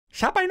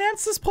Ich habe ein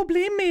ernstes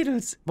Problem,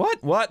 Mädels.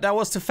 What? What? That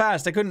was too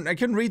fast. I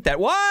couldn't read that.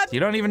 What? You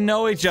don't even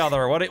know each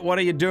other. What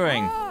are you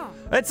doing?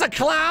 It's a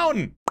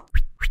clown!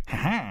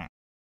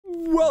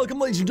 Welcome,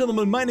 ladies and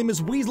gentlemen. My name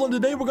is Weasel, and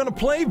today we're gonna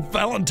play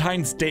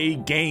Valentine's Day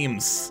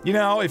games. You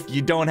know, if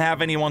you don't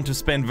have anyone to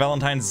spend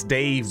Valentine's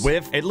Day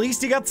with, at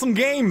least you got some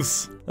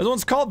games. This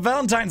one's called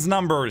Valentine's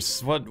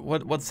Numbers.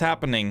 What's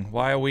happening?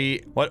 Why are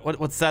we?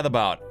 What's that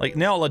about? Like,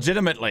 no,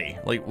 legitimately.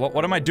 Like,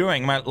 what am I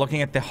doing? Am I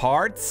looking at the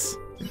hearts?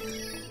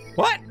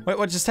 What?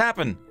 What just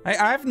happened? I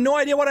have no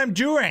idea what I'm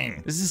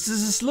doing. This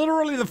is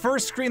literally the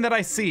first screen that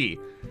I see,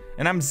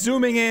 and I'm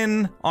zooming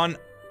in on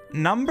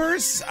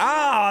numbers?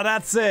 Oh,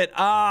 that's it.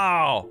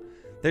 Oh,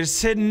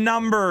 there's hidden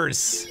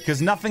numbers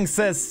because nothing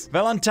says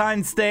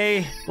Valentine's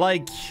Day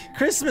like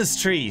Christmas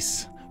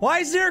trees. Why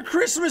is there a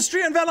Christmas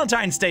tree on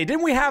Valentine's Day?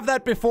 Didn't we have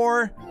that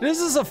before?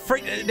 This is a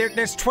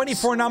there's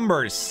 24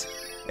 numbers.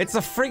 It's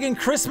a friggin'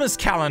 Christmas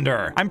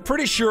calendar. I'm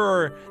pretty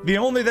sure the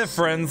only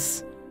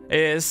difference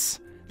is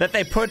that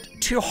they put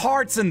 2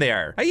 hearts in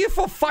there. Are you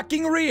for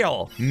fucking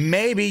real?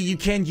 Maybe you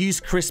can't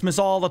use Christmas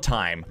all the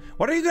time.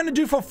 What are you gonna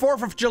do for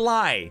 4th of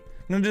July?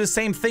 I'm gonna do the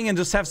same thing and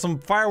just have some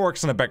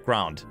fireworks in the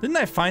background. Didn't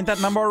I find that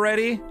number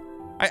already?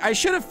 I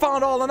should have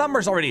found all the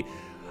numbers already.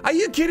 Are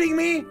you kidding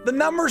me? The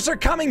numbers are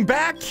coming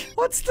back?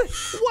 What's the,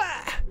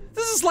 what?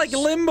 This is like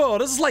limbo.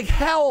 This is like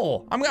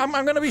hell. I'm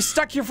gonna be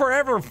stuck here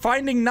forever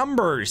finding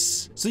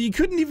numbers. So you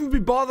couldn't even be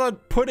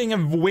bothered putting a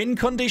win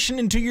condition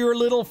into your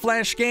little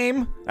flash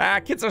game? Ah,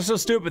 kids are so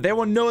stupid. They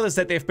won't notice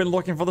that they've been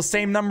looking for the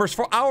same numbers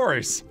for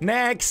hours.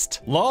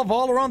 Next. Love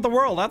all around the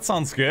world. That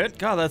sounds good.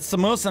 God, that's the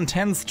most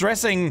intense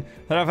dressing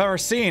that I've ever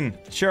seen.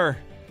 Sure.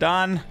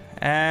 Done.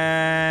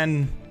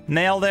 And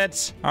nailed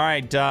it. All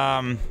right,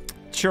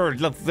 sure,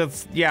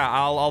 let's yeah,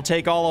 I'll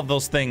take all of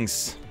those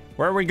things.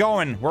 Where are we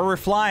going? Where are we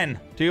flying?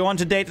 Do you want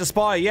to date the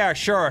spy? Yeah,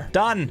 sure.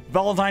 Done.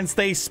 Valentine's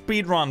Day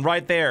speedrun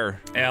right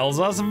there.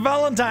 Elsa's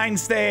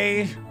Valentine's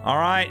Day. All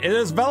right, it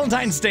is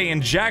Valentine's Day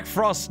and Jack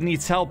Frost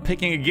needs help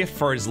picking a gift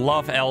for his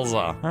love, Elsa.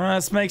 All right,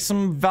 let's make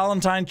some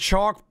Valentine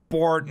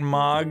chalkboard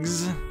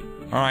mugs.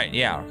 All right,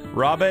 yeah.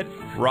 Rub it.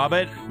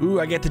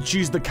 Ooh, I get to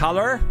choose the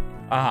color.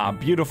 Ah,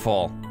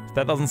 beautiful. If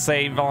that doesn't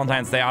say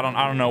Valentine's Day, I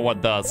don't know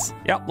what does.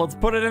 Yep, let's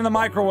put it in the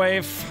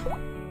microwave.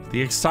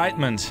 The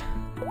excitement.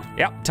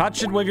 Yep,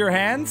 touch it with your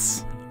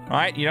hands. All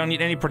right, you don't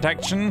need any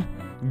protection.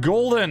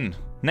 Golden.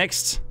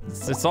 Next.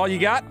 That's all you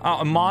got? Oh,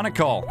 a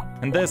monocle.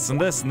 And this and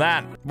this and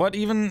that. What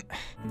even?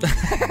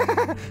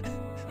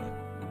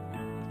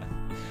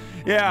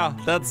 Yeah,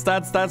 that's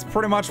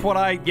pretty much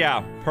what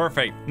yeah,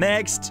 perfect.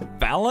 Next.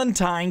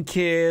 Valentine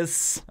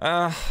kiss.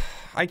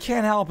 I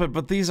can't help it,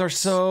 but these are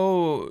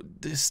so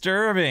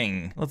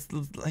disturbing.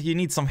 You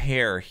need some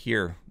hair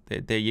here.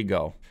 There you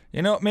go.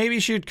 You know, maybe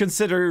you should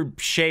consider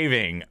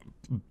shaving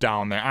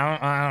down there.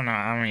 I don't know.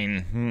 I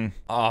mean,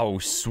 oh,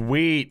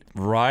 sweet.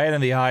 Right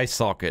in the eye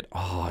socket.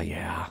 Oh,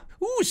 yeah.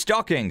 Ooh,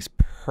 stockings.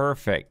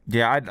 Perfect.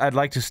 Yeah, I'd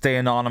like to stay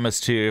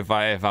anonymous too if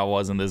I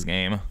was in this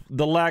game.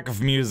 The lack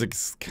of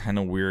music's kind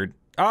of weird.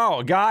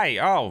 Oh, guy.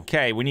 Oh,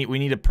 okay. We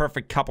need a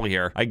perfect couple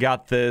here. I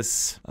got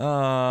this.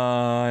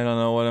 I don't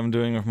know what I'm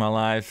doing with my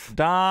life.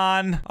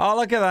 Done. Oh,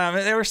 look at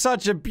them. They were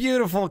such a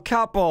beautiful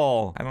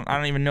couple. I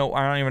don't even know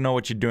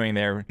what you're doing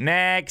there.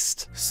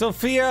 Next.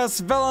 Sophia's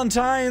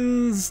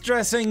Valentine's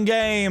dressing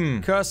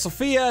game. Cause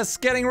Sophia's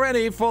getting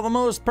ready for the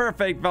most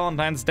perfect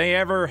Valentine's Day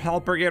ever.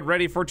 Help her get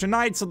ready for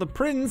tonight so the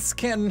prince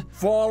can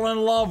fall in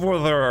love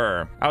with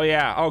her. Oh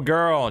yeah. Oh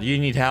girl, you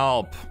need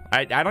help.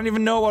 I don't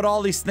even know what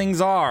all these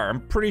things are. I'm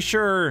pretty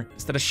sure.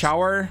 Is that a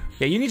shower?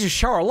 Yeah, you need to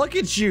shower. Look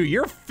at you.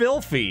 You're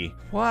filthy.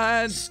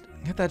 What?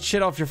 Get that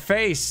shit off your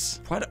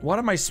face. What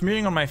am I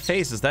smearing on my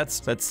face? Is that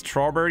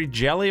strawberry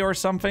jelly or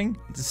something?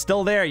 It's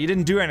still there. You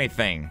didn't do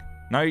anything.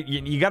 Now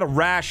you got a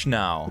rash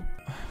now.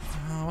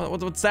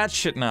 What's that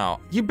shit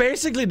now? You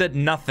basically did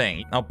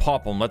nothing. Now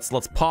pop them. Let's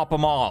pop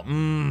them all.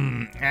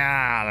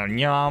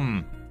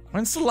 Yum.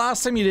 When's the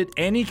last time you did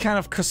any kind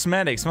of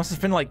cosmetics? Must have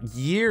been like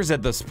years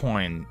at this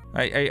point.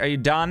 Are you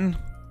done?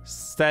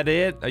 Is that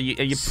it? Are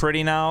you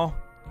pretty now?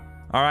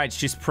 All right,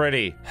 she's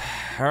pretty.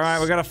 All right,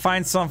 we gotta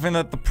find something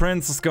that the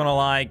prince is gonna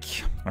like.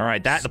 All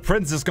right, the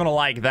prince is gonna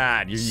like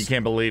that. You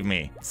can't believe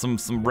me. Some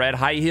red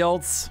high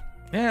heels.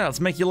 Yeah, let's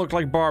make you look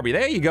like Barbie.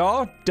 There you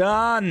go.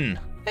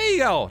 Done. There you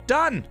go.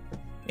 Done.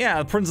 Yeah,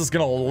 the prince is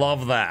gonna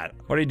love that.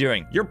 What are you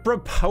doing? You're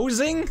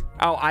proposing?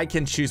 Oh, I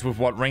can choose with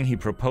what ring he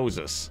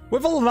proposes.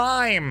 With a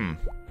lime.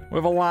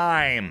 With a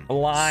lime. A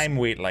lime,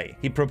 Wheatley.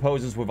 He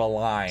proposes with a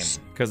lime.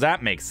 Because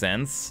that makes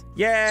sense.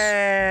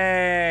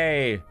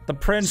 Yay! The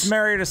prince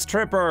married a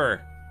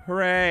stripper.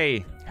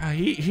 Hooray.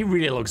 He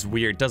really looks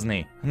weird, doesn't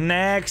he?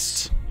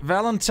 Next.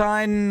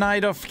 Valentine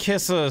night of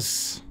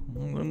kisses.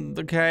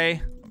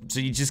 Okay.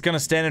 So you're just gonna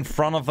stand in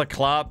front of the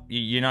club?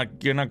 You're not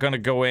gonna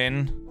go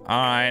in?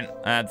 Alright,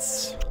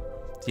 that's...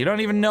 You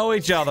don't even know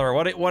each other.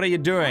 What are you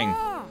doing?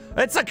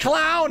 It's a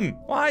clown!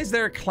 Why is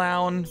there a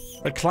clown?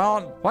 A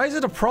clown? Why is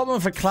it a problem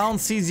if a clown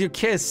sees you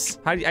kiss?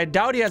 I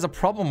doubt he has a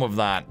problem with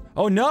that.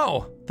 Oh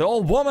no! The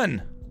old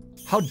woman!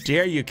 How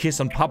dare you kiss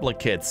on public,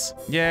 kids?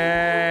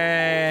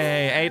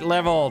 Yay, 8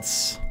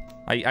 levels.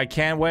 I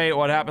can't wait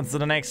what happens to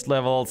the next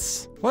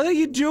levels. What are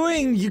you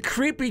doing, you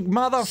creepy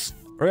mother...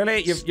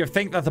 Really? You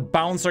think that the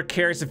bouncer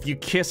cares if you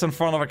kiss in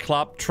front of a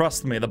club?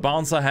 Trust me, the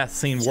bouncer has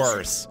seen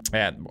worse.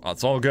 Yeah,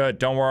 it's all good,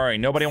 don't worry.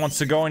 Nobody wants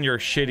to go in your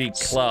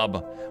shitty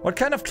club. What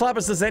kind of club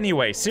is this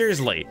anyway?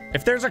 Seriously.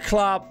 If there's a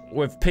club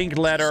with pink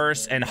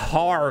letters and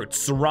hearts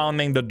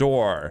surrounding the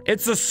door,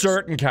 it's a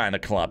certain kind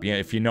of club,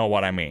 if you know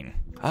what I mean.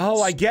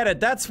 Oh, I get it.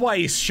 That's why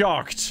he's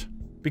shocked.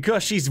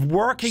 Because she's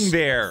working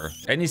there.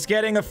 And he's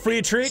getting a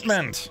free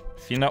treatment.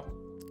 If you know...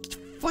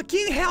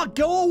 Fucking hell,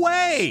 go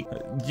away!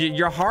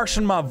 You're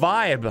harshing my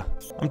vibe.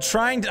 I'm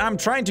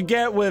trying to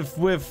get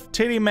with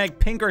Titty Meg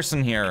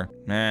Pinkerson here.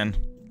 Man,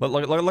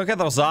 look at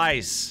those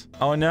eyes.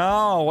 Oh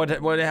no,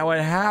 what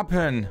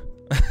happened?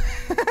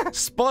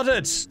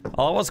 Spotted.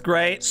 Oh, that was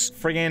great.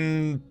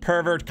 Friggin'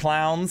 pervert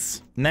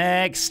clowns.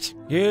 Next.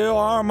 You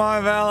are my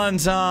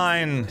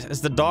Valentine.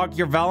 Is the dog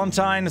your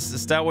Valentine?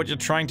 Is that what you're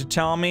trying to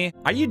tell me?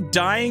 Are you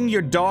dyeing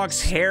your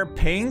dog's hair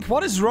pink?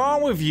 What is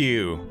wrong with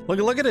you?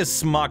 Look at his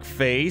smug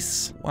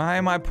face. Why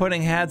am I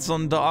putting heads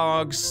on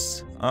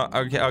dogs?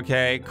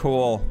 Okay,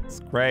 cool.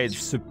 It's great.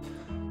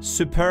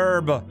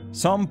 Superb.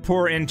 Some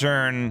poor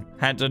intern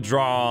had to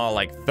draw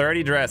like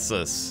 30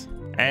 dresses.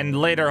 And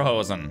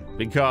lederhosen,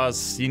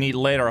 because you need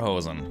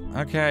lederhosen.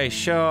 Okay,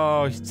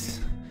 show.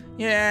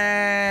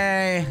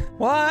 Yay!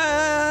 What?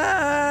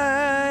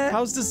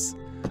 How's this?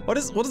 What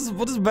is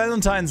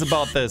Valentine's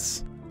about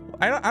this?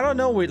 I don't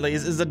know, Wheatley.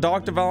 Is the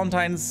Dr.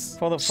 Valentine's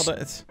for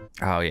the?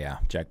 Oh yeah,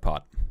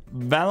 jackpot.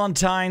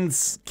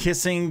 Valentine's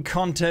kissing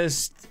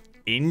contest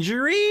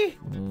injury?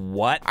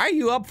 What? Are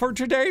you up for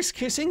today's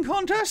kissing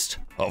contest?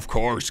 Of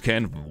course,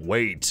 can't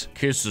wait.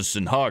 Kisses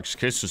and hugs,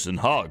 kisses and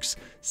hugs.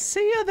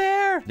 See you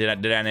there.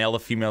 Did I nail the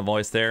female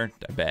voice there?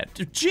 I bet.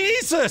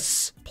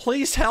 Jesus!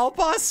 Please help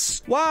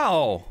us.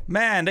 Wow,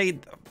 man,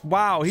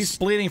 wow, he's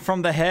bleeding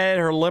from the head.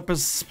 Her lip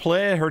is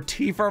split. Her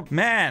teeth are...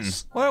 Man,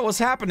 what was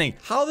happening?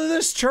 How did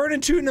this turn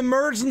into an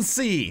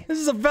emergency? This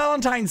is a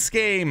Valentine's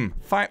game.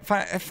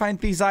 Find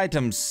these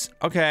items.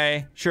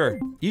 Okay, sure.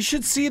 You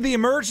should see the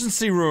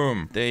emergency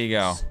room. There you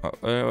go.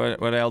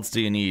 What else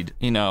do you need?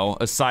 You know,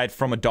 aside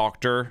from a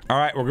doctor. All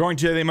right, we're going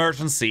to the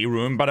emergency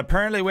room, but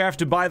apparently we have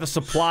to buy the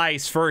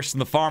supplies first in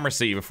the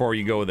pharmacy before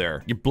you go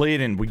there. You're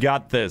bleeding. We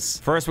got this.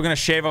 First, we're gonna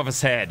shave off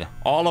his head.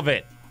 All of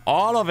it.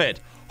 All of it.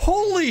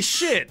 Holy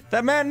shit!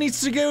 That man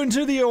needs to go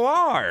into the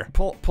OR.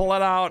 Pull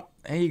it out.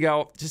 There you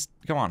go. Just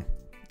come on.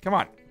 Come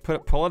on.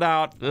 Pull it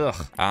out.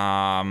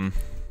 Ugh.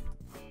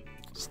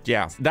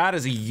 Yeah, that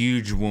is a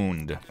huge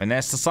wound.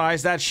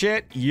 Anesthetize that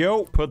shit.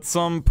 Yo, put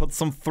some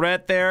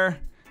thread there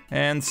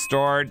and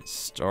start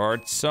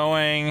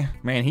sewing.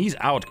 Man, he's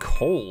out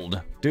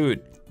cold.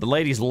 Dude, the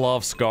ladies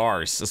love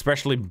scars,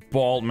 especially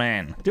bald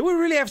men. Do we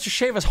really have to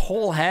shave his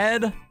whole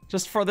head?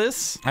 Just for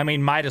this? I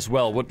mean, might as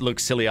well. Would look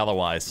silly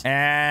otherwise.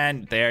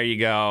 And there you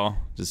go.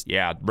 Just,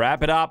 yeah,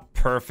 wrap it up.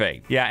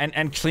 Perfect. Yeah,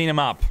 and clean him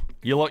up.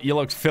 You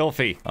look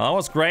filthy. Oh, that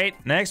was great.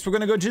 Next, we're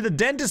gonna go to the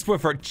dentist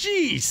with her.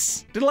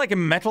 Jeez. Did like a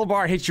metal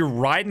bar hit you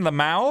right in the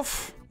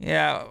mouth?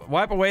 Yeah,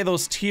 wipe away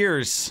those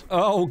tears.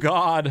 Oh,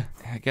 God.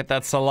 Get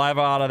that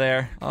saliva out of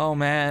there. Oh,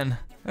 man.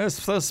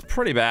 That's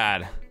pretty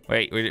bad.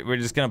 Wait, we're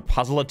just gonna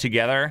puzzle it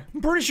together?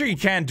 I'm pretty sure you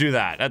can't do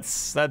that.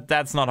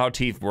 That's not how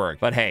teeth work.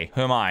 But hey,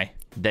 who am I?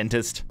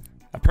 Dentist?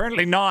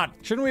 Apparently not.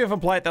 Shouldn't we have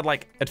applied that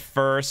like at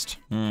first?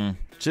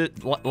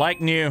 Just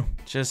like new.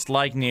 Just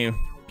like new.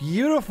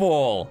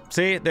 Beautiful.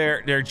 See,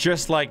 they're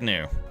just like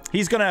new.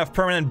 He's gonna have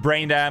permanent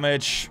brain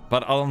damage,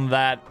 but other than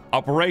that,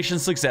 operation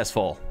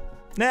successful.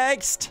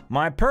 Next,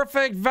 my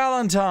perfect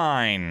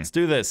Valentine. Let's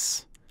do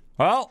this.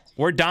 Well,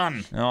 we're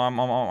done. You know,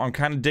 I'm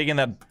kind of digging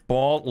that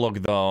bald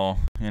look though.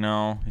 You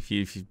know, if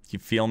you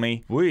feel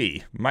me.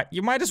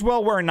 You might as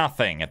well wear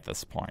nothing at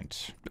this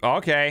point.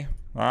 Okay.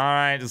 All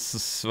right. This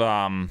is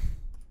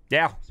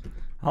yeah.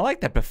 I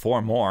like that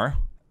before more.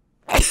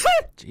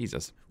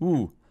 Jesus.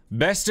 Ooh.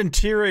 Best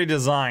interior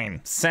design.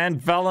 St.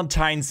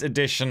 Valentine's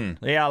edition.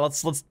 Yeah,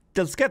 let's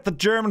get the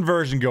German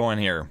version going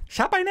here. Ich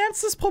habe ein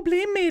ernstes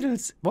Problem,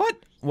 Mädels.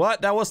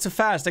 What? That was too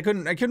fast. I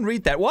couldn't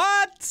read that.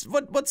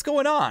 What's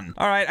going on?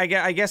 All right,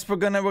 I guess we're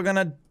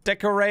gonna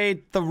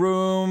decorate the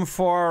room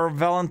for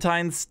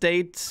Valentine's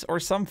date or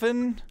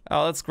something.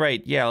 Oh, that's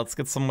great. Yeah, let's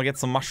get some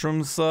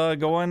mushrooms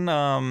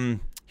going.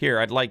 Here,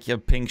 I'd like a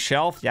pink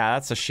shelf. Yeah,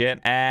 that's a shit.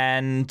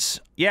 And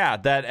yeah,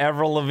 that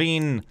Avril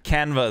Lavigne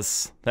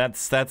canvas.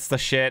 That's the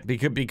shit.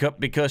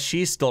 Because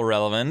she's still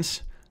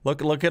relevant.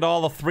 Look at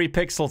all the 3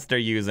 pixels they're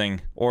using,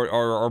 or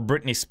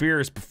Britney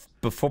Spears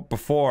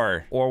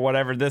before, or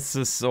whatever this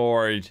is,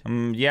 or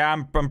yeah,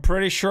 I'm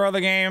pretty sure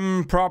the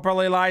game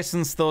properly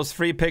licensed those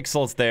 3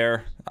 pixels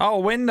there. Oh,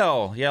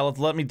 window. Yeah,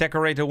 let me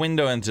decorate a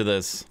window into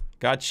this.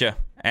 Gotcha.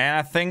 And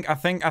I think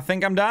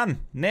I'm done.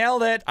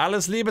 Nailed it.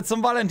 Alles Liebe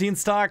zum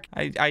Valentinstag.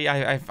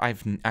 I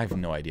have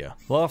no idea.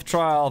 Love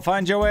trial.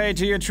 Find your way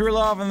to your true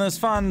love in this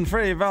fun,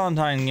 free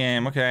Valentine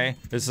game. Okay.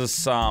 This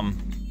is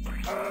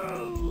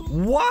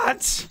what?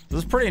 This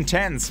is pretty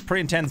intense.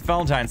 Pretty intense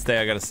Valentine's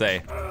Day, I gotta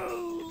say.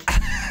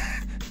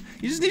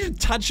 You just need to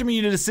touch him and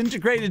you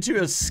disintegrate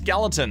into a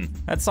skeleton.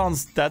 That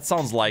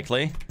sounds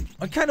likely.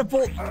 What kind of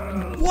bull?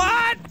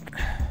 What?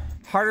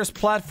 Hardest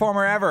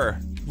platformer ever.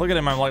 Look at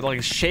him, I'm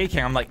like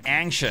shaking, I'm like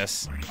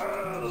anxious.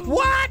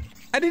 What?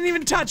 I didn't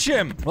even touch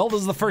him. Well, this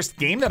is the first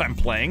game that I'm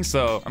playing,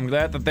 so I'm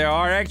glad that there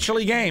are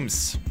actually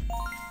games.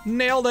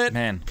 Nailed it.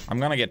 Man, I'm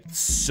gonna get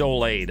so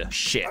laid.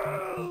 Shit.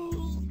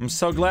 I'm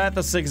so glad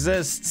this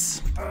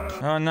exists.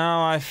 Oh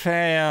no, I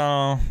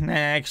fail.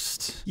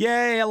 Next.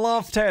 Yay, a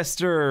love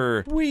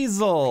tester.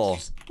 Weasel.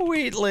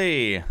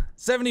 Wheatley.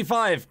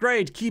 75,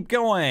 great, keep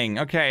going.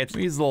 Okay, it's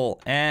Weasel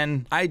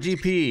and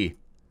IGP.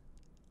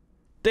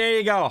 There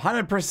you go,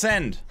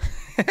 100%.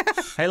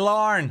 Hey,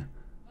 Lauren.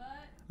 What?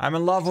 I'm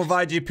in love with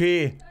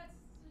IGP. That's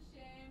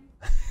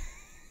a shame.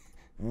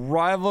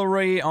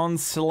 Rivalry on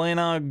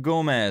Selena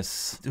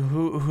Gomez.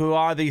 Who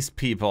are these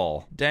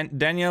people?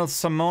 Daniel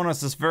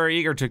Simonis is very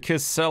eager to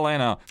kiss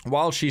Selena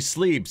while she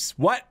sleeps.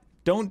 What?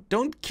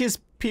 Don't kiss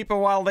people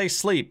while they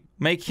sleep.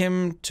 Make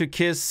him to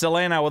kiss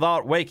Selena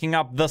without waking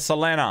up the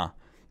Selena.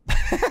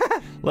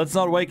 Let's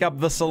not wake up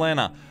the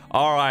Selena.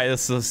 All right,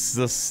 this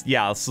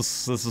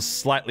is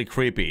slightly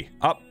creepy.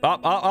 Up,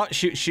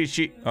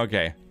 shoot.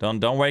 Okay,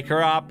 don't wake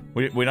her up.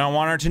 We don't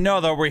want her to know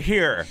that we're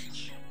here,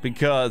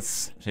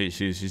 because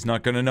she's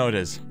not gonna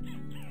notice.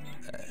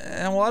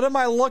 And what am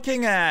I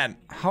looking at?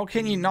 How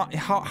can you not?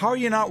 How are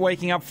you not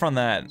waking up from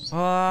that?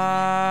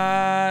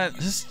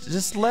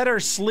 Just let her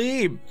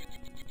sleep.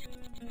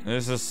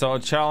 This is so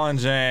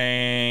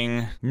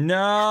challenging.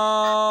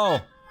 No.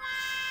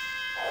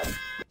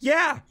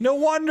 Yeah, no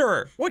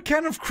wonder. What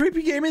kind of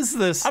creepy game is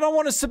this? I don't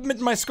want to submit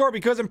my score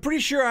because I'm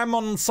pretty sure I'm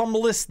on some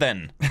list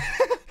then.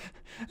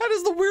 That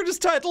is the weirdest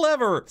title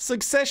ever.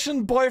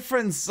 Succession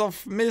boyfriends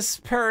of Miss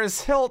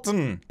Paris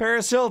Hilton.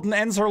 Paris Hilton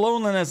ends her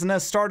loneliness and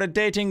has started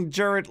dating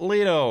Jared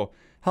Leto.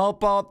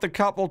 Help out the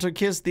couple to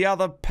kiss the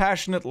other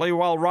passionately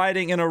while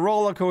riding in a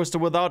roller coaster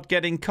without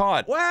getting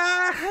caught.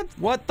 What?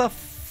 What the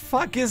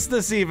fuck is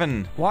this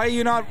even? Why are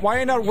you not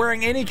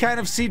wearing any kind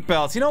of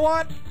seatbelts? You know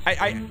what?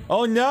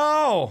 Oh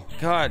no!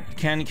 God,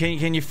 can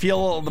you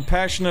feel the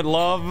passionate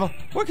love?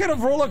 What kind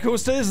of roller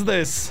coaster is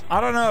this?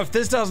 I don't know. If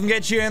this doesn't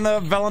get you in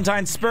the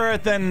Valentine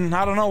spirit, then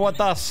I don't know what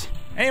does.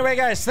 Anyway,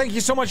 guys, thank you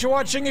so much for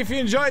watching. If you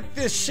enjoyed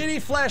this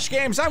shitty Flash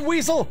games, I'm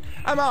Weasel.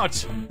 I'm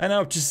out, and I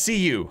hope to see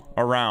you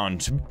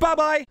around.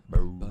 Bye-bye.